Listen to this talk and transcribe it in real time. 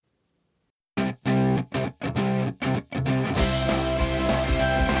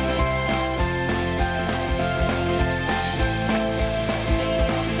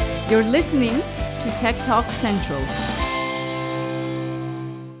You're listening to Tech Talk Central.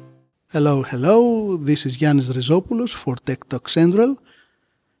 Hello. This is Yannis Rizopoulos for Tech Talk Central.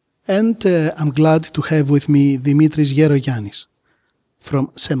 And I'm glad to have with me Dimitris Gerogiannis from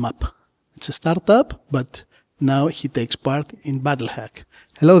SEMAP. It's a startup, but now he takes part in BattleHack.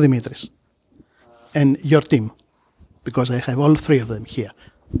 Hello, Dimitris. And your team, because I have all three of them here.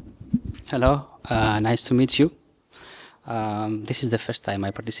 Hello, nice to meet you. This is the first time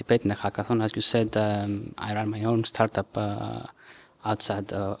I participate in a hackathon. As you said, I run my own startup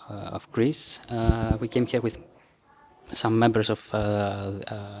outside of Greece. We came here with some members of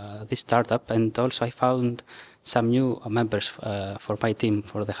this startup, and also I found some new members for my team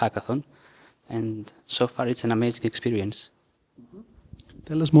for the hackathon. And so far it's an amazing experience. Mm-hmm.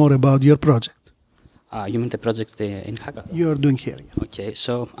 Tell us more about your project. You mean the project in hackathon? You are doing here. Yeah. Okay,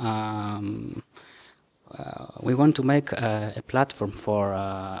 so we want to make a platform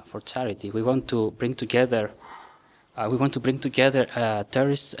for charity. We want to bring together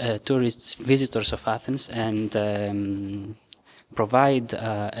tourists, visitors of Athens, and provide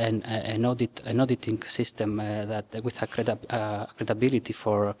an auditing system that with a credibility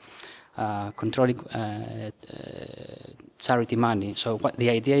for controlling charity money. So the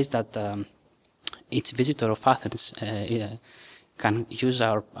idea is that each visitor of Athens can use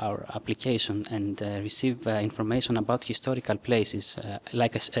our application and receive information about historical places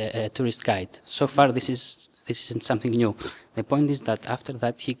like a tourist guide. So far, this isn't something new. The point is that after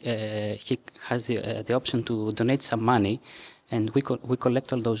that he has the option to donate some money, and we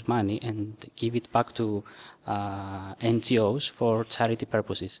collect all those money and give it back to NGOs for charity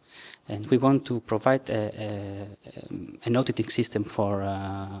purposes. And we want to provide an auditing system for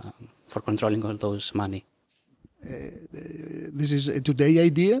controlling all those money. This is a today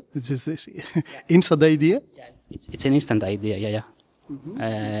idea? This is instant idea? Yeah, it's an instant idea. Yeah.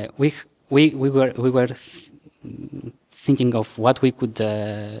 Mm-hmm. We were thinking of what we could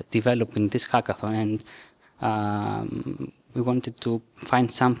develop in this hackathon, and we wanted to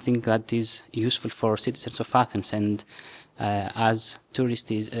find something that is useful for citizens of Athens. And as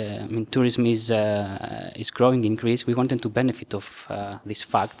tourism is growing in Greece, we wanted to benefit of this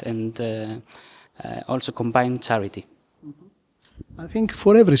fact and also combine charity. Mm-hmm. I think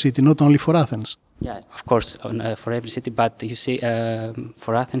for every city, not only for Athens. Yeah, of course, for every city. But you see,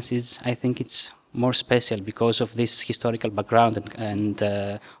 for Athens, I think it's more special because of this historical background and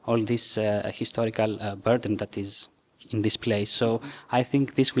all this historical burden that is in this place. So I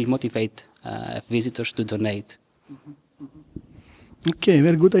think this will motivate visitors to donate. Okay,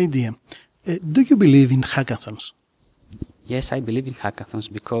 very good idea. Do you believe in hackathons? Yes, I believe in hackathons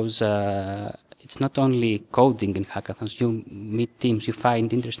because it's not only coding in hackathons. You meet teams, you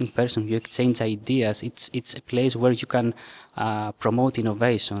find interesting persons, you exchange ideas. It's a place where you can promote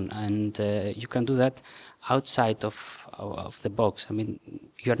innovation, and you can do that outside of the box. I mean,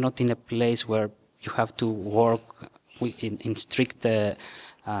 you are not in a place where you have to work in strict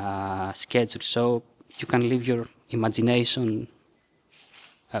schedule. So you can leave your imagination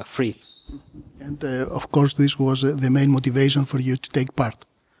free. And of course, this was the main motivation for you to take part.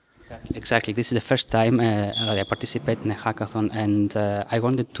 Exactly. This is the first time I participate in a hackathon, and I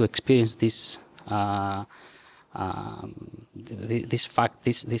wanted to experience this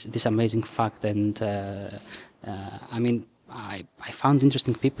this amazing fact. And I mean, I found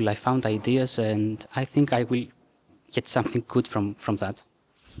interesting people, I found ideas, and I think I will get something good from that.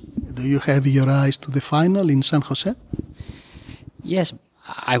 Do you have your eyes to the final in San Jose? Yes,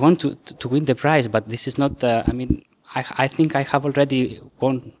 I want to win the prize, but this is not. I mean, I think I have already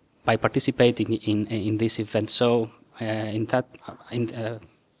won by participating in this event. So in that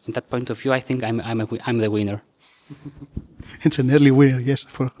point of view, I think I'm the winner. It's an early winner, yes,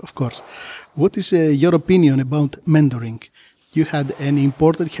 of course. What is your opinion about mentoring? You had any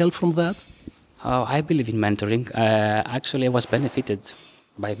important help from that? Oh, I believe in mentoring. Actually, I was benefited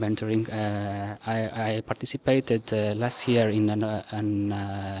by mentoring. I participated last year in an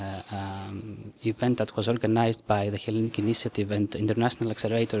event that was organized by the Hellenic Initiative and International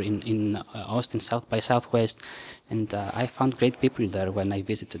Accelerator in Austin, South by Southwest, and I found great people there when I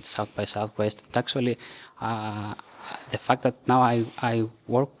visited South by Southwest. And actually, the fact that now I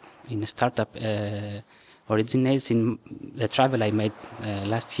work in a startup originates in the travel I made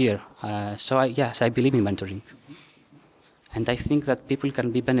last year. So yes, I believe in mentoring. And I think that people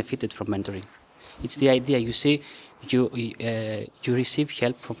can be benefited from mentoring. It's the idea. You see, you receive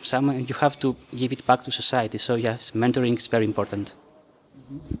help from someone, and you have to give it back to society. So yes, mentoring is very important.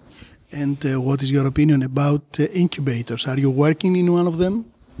 And what is your opinion about incubators? Are you working in one of them?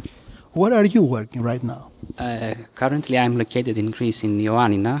 Where are you working right now? Currently, I'm located in Greece, in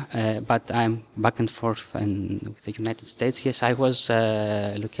Ioannina, but I'm back and forth with the United States. Yes, I was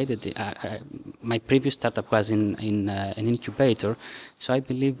located. My previous startup was in an incubator, so I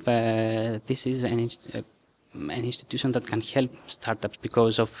believe this is an institution that can help startups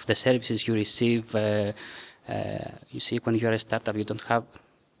because of the services you receive. You see, when you're a startup, you don't have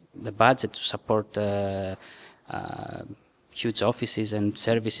the budget to support huge offices and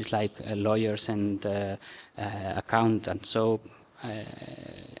services like lawyers and accountants. So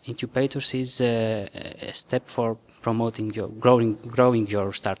incubators is a step for promoting your growing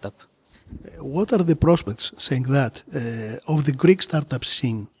your startup. What are the prospects, saying that, of the Greek startup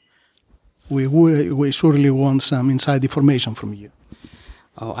scene? We surely want some inside information from you.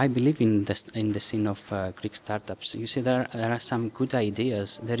 Oh, I believe in the scene of Greek startups. You see, there are some good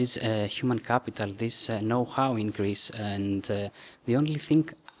ideas. There is human capital, this know-how in Greece, and the only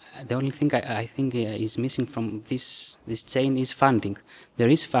thing I think is missing from this chain is funding. There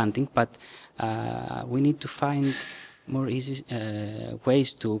is funding, but we need to find more easy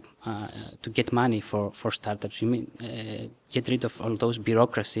ways to get money for startups. You mean get rid of all those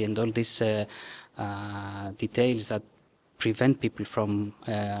bureaucracy and all these details that prevent people from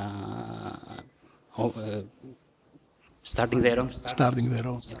starting their own startups. Starting their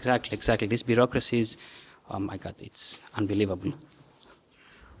own startups. Exactly. This bureaucracy is, oh my God, it's unbelievable.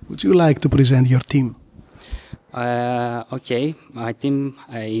 Would you like to present your team? Okay, my team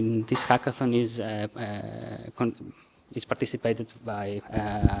in this hackathon is participated by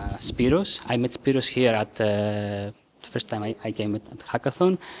Spiros. I met Spiros here at the first time I came at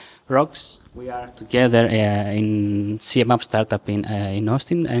hackathon. Rox, we are together in CMUp startup in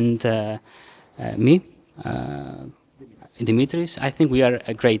Austin, and me, Dimitris. I think we are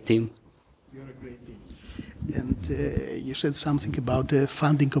a great team. You're a great team. And you said something about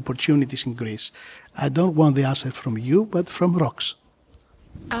funding opportunities in Greece. I don't want the answer from you, but from Rox.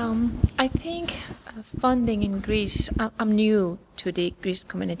 I think funding in Greece, I'm new to the Greece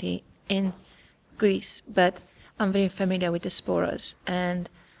community in Greece, but I'm very familiar with diasporas, and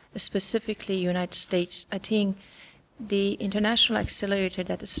specifically United States. I think the international accelerator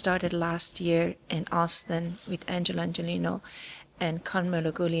that started last year in Austin with Angelo Angelino and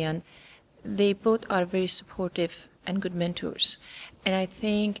Carmelo Goulian, they both are very supportive and good mentors. And I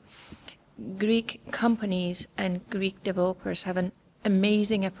think Greek companies and Greek developers have an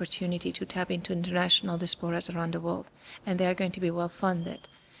amazing opportunity to tap into international diasporas around the world, and they are going to be well funded.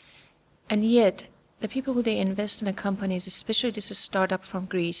 And yet, the people who they invest in the companies, especially this is a startup from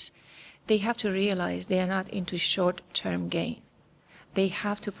Greece, they have to realize they are not into short-term gain. They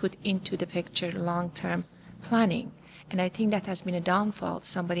have to put into the picture long-term planning. And I think that has been a downfall.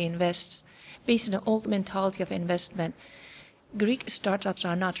 Somebody invests based on the old mentality of investment. Greek startups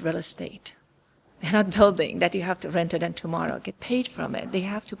are not real estate. They're not building that you have to rent it and tomorrow get paid from it. They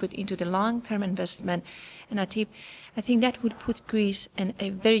have to put into the long-term investment. And I think that would put Greece in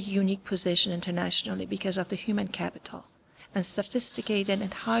a very unique position internationally because of the human capital and sophisticated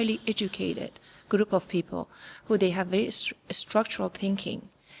and highly educated group of people who they have very structural thinking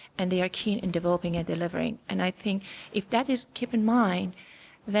and they are keen in developing and delivering. And I think if that is kept in mind,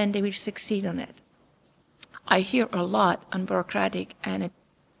 then they will succeed on it. I hear a lot on bureaucratic and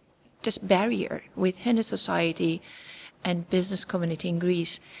just barrier within the society and business community in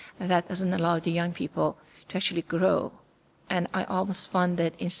Greece that doesn't allow the young people to actually grow. And I almost found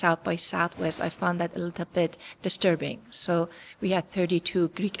that in South by Southwest, I found that a little bit disturbing. So we had 32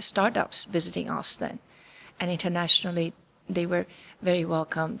 Greek startups visiting Austin. And internationally, they were very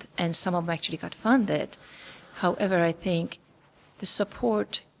welcomed. And some of them actually got funded. However, I think the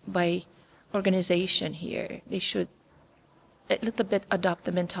support by organization here, they should a little bit adopt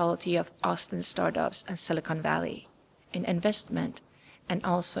the mentality of Austin startups and Silicon Valley in investment and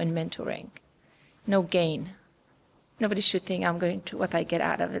also in mentoring. No gain. Nobody should think I'm going to, what I get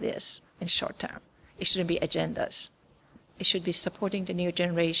out of it is in short term. It shouldn't be agendas. It should be supporting the new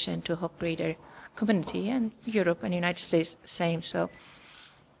generation to help greater community, and Europe and United States, same. So,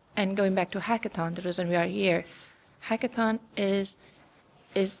 and going back to hackathon, the reason we are here, hackathon is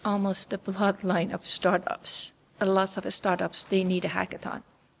almost the bloodline of startups. Lots of startups, they need a hackathon.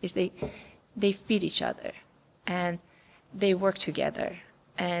 They feed each other and they work together.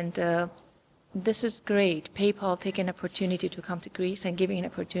 And this is great. PayPal taking an opportunity to come to Greece and giving an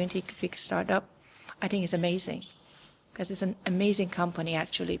opportunity to Greek startup, I think is amazing. Because it's an amazing company,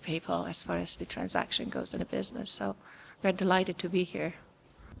 actually, PayPal, as far as the transaction goes in the business. So we're delighted to be here.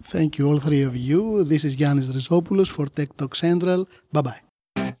 Thank you, all three of you. This is Yannis Rizopoulos for Tech Talk Central. Bye-bye.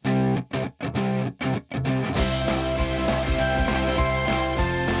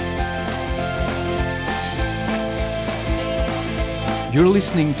 You're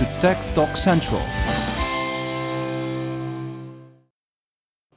listening to Tech Talk Central.